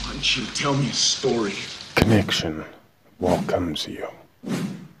want you to tell me a story. Connection welcomes you.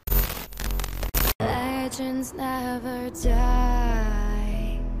 Legends never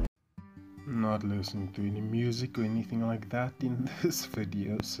die. Not listening to any music or anything like that in this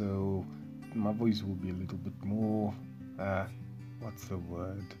video, so my voice will be a little bit more, what's the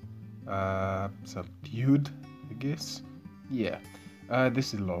word? Subdued, I guess. Yeah.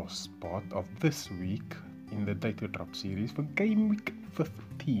 This is the last part of this week in the Data Drop series for Game Week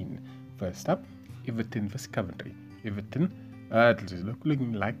 15. First up, Everton vs Coventry. Everton, it is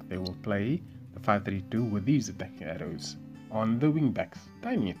looking like they will play the 5-3-2 with these attacking arrows on the wing backs,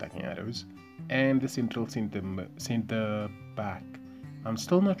 tiny attacking arrows, and the central center back. I'm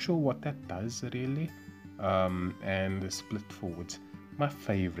still not sure what that does really. And the split forwards, my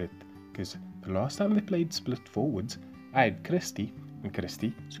favorite, because the last time they played split forwards, I had Christie, and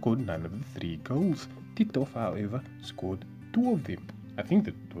Christie scored none of the 3 goals. Titov, however, scored 2 of them. I think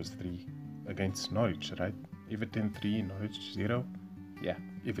that was 3 against Norwich, right? Everton 3, Norwich 0. Yeah,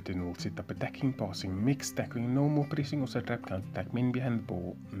 Everton will set up attacking, passing, mixed, tackling, normal, pressing, also trap, counter-attack, men behind the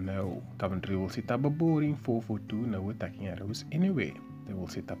ball. No. Coventry will set up a boring 4-4-2, no attacking arrows anywhere. They will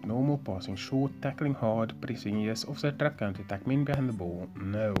set up normal, passing, short, tackling hard, pressing, yes, offside trap, counter-attack, men behind the ball.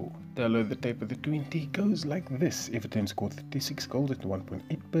 No. Download the tape of the 20 goes like this. Everton scored 36 goals at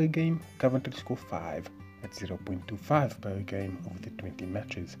 1.8 per game. Coventry scored 5 at 0.25 per game over the 20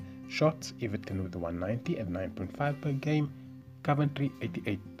 matches. Shots, Everton with 190 at 9.5 per game. Coventry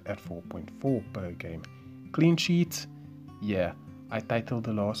 88 at 4.4 per game. Clean sheets, yeah, I titled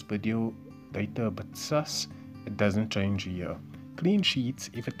the last video Data a bit sus. It doesn't change here. Clean sheets,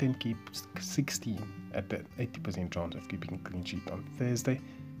 Everton keeps 16 at the 80% chance of keeping a clean sheet on Thursday.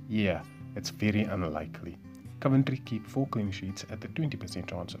 Yeah, it's very unlikely. Coventry keep 4 clean sheets at the 20%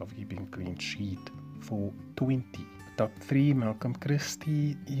 chance of keeping a clean sheet for 20. Top 3, Malcolm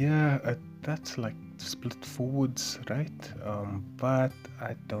Christie, yeah, that's like split forwards, right? But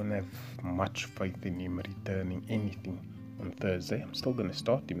I don't have much faith in him returning anything on Thursday. I'm still going to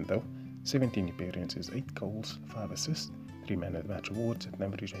start him though. 17 appearances, 8 goals, 5 assists, 3 man of the match awards at an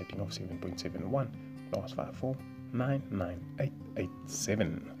average rating of 7.71. Last 5 4 9 9 8 8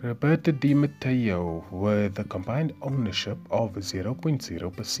 7. Roberto Di Matteo with a combined ownership of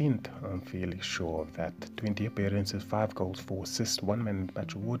 0.0%. I'm fairly sure of that. 20 appearances, 5 goals, 4 assists, 1 man of the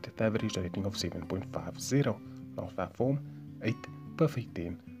match award at average rating of 7.50. Last 5 form 8, perfect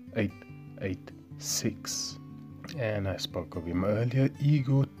 10, 8 8 6. And I spoke of him earlier,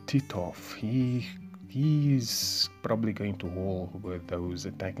 Igor Titov. He's probably going to haul with those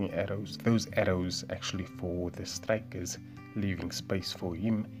attacking arrows. Those arrows actually for the strikers, leaving space for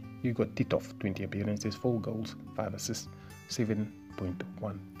him. You got Titov, 20 appearances, 4 goals, 5 assists,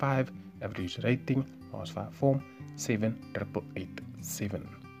 7.15 average rating. Last 5 form 7.887.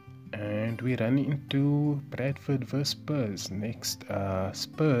 And we run into Bradford vs Spurs next.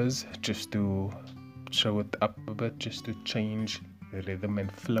 Spurs, just to show it up a bit, just to change the rhythm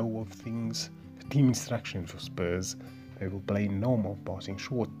and flow of things. Team instructions for Spurs: they will play normal, passing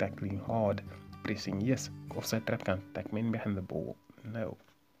short, tackling hard, pressing, yes, offside trap, counter-attack, men behind the ball, no.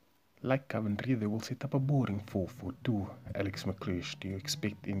 Like Coventry, they will set up a boring 4-4-2. Alex McLeish, do you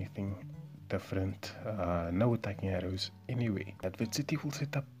expect anything different? No attacking arrows anyway. Bradford City will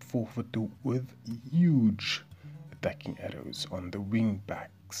set up 4-4-2 with huge attacking arrows on the wing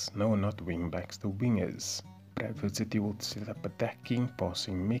backs. No, not wing backs, the wingers. Bradford City will set up attacking,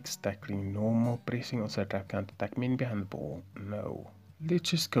 passing, mixed, tackling, normal, pressing, also trap, counter-attack, men behind the ball. No. Let's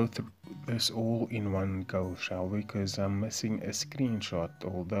just go through this all in one go, shall we? Because I'm missing a screenshot,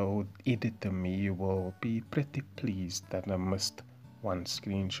 although editor me will be pretty pleased that I missed one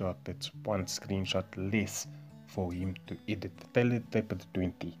screenshot. That's one screenshot less for him to edit. The tape of the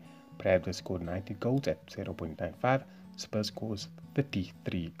 20. Bradford scored 90 goals at 0.95. Spurs scores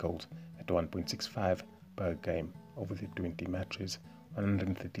 33 goals at 1.65. per game over the 20 matches.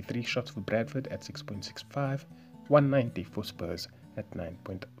 133 shots for Bradford at 6.65, 190 for Spurs at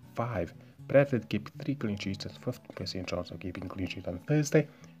 9.5. Bradford keep 3 clean sheets at 50% chance of keeping clean sheet on Thursday,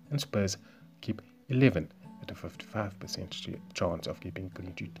 and Spurs keep 11 at a 55% chance of keeping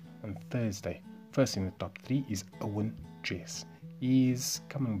clean sheet on Thursday. First in the top 3 is Owen Jess. He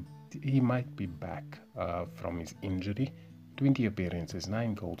might be back from his injury. 20 appearances,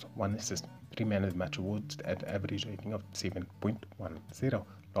 9 goals, 1 assist, 3 man of the match awards at average rating of 7.10.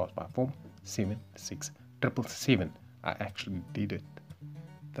 Last 5 form 7.677. I actually did it.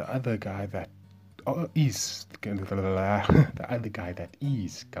 The other guy that is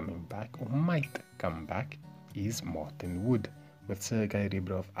coming back or might come back is Martin Wood. With Sergei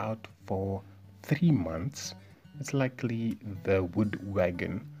Rebrov out for 3 months, it's likely the Wood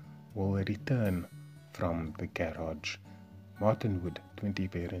wagon will return from the garage. Martin Wood, 20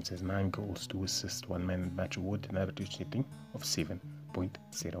 appearances, 9 goals, 2 assists, 1 man of match award, an average rating of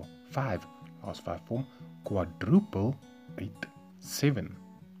 7.05. Last 5 form, quadruple 8-7.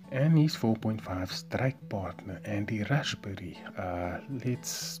 And his 4.5 strike partner, Andy Rashbury.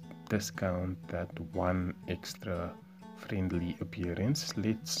 Let's discount that one extra friendly appearance.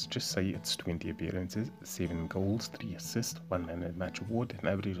 Let's just say it's 20 appearances, 7 goals, 3 assists, 1 man of match award, an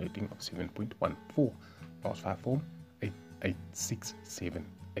average rating of 7.14. Last 5 form, 8.678.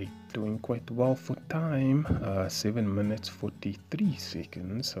 Doing quite well for time. 7 minutes 43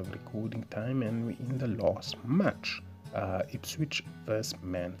 seconds of recording time, and we're in the last match. Ipswich vs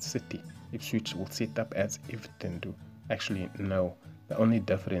Man City. Ipswich will set up as Everton do. Actually, no. The only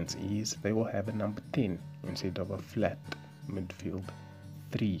difference is they will have a number 10 instead of a flat midfield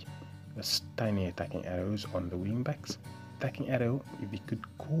 3. Tiny attacking arrows on the wing backs. Attacking arrow, if you could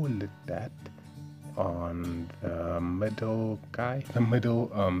call it that, on the middle guy, the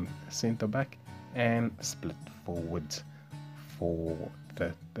middle centre back, and split forwards for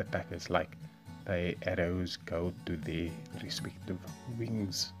the attackers. Like the arrows go to their respective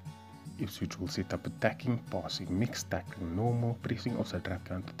wings. Ipswich will set up attacking, passing, mixed tackling, normal, pressing, also drive,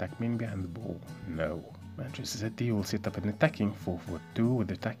 counter-attack, men behind the ball. No. Manchester City will set up an attacking 4-4-2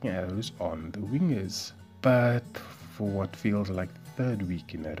 with attacking arrows on the wingers. But for what feels like the third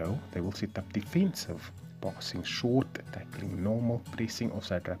week in a row, they will set up defensive, passing short, tackling normal, pressing,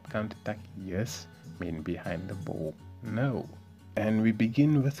 offside trap, counter-attack, yes, men behind the ball. No. And we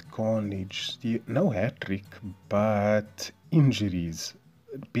begin with carnage. No hat-trick, but injuries.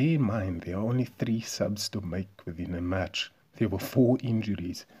 Bear in mind, there are only 3 subs to make within a match. There were 4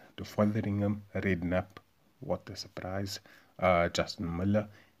 injuries to Fotheringham, Redknapp, what a surprise, Justin Miller,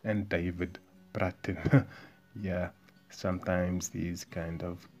 and David Bratton. Yeah, sometimes these kind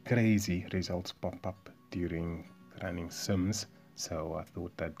of crazy results pop up during running sims, so I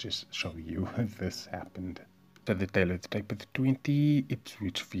thought I'd just show you this happened. So the tale of the tape with 20,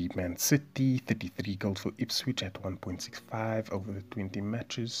 Ipswich v Man City, 33 goals for Ipswich at 1.65 over the 20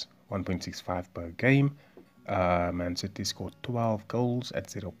 matches, 1.65 per game. Man City scored 12 goals at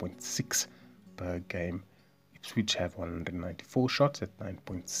 0.6 per game. Ipswich have 194 shots at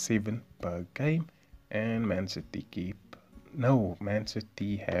 9.7 per game, and Man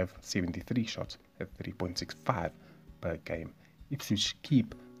City have 73 shots at 3.65 per game. Ipswich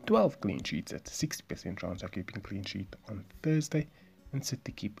keep 12 clean sheets at 60% chance of keeping clean sheet on Thursday, and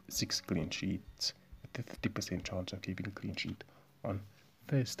City keep 6 clean sheets at a 50% chance of keeping clean sheet on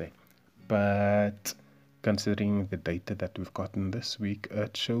Thursday. But considering the data that we've gotten this week,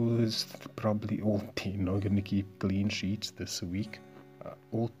 it shows probably all 10 are going to keep clean sheets this week.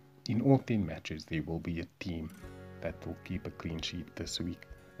 In all 10 matches, there will be a team that will keep a clean sheet this week.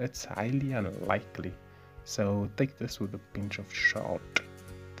 It's highly unlikely, so take this with a pinch of salt.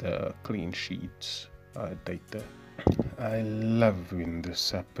 The clean sheets data. I love when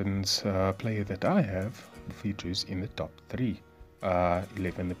this happens. Player that I have features in the top 3.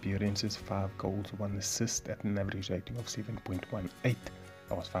 11 appearances, 5 goals, 1 assist at an average rating of 7.18.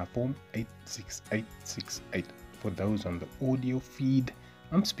 Last 5 form, 86868. For those on the audio feed,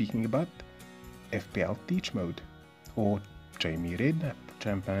 I'm speaking about FPL Teach Mode, or Jamie Redknapp.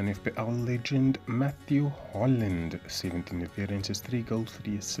 Champion FPL legend Matthew Holland, 17 appearances, 3 goals,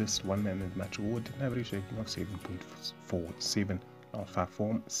 3 assists, 1 man of match award, an average rating of 7.47. Last 5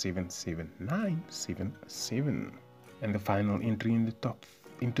 form, 77977. And the final entry into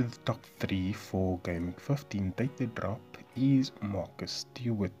the top 3 for Game 15 data drop is Marcus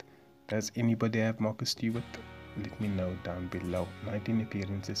Stewart. Does anybody have Marcus Stewart? Let me know down below. 19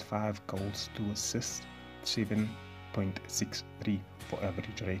 appearances, 5 goals, 2 assists, 7.63 for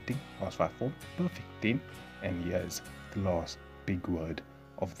average rating. Last 5 form, perfect 10. And here's the last big word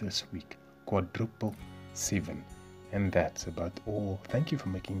of this week, quadruple 7. And that's about all. Thank you for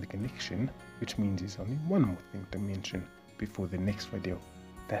making the connection, which means there's only one more thing to mention before the next video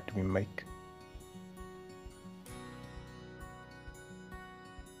that we make.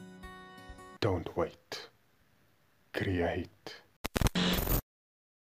 Don't wait. Create.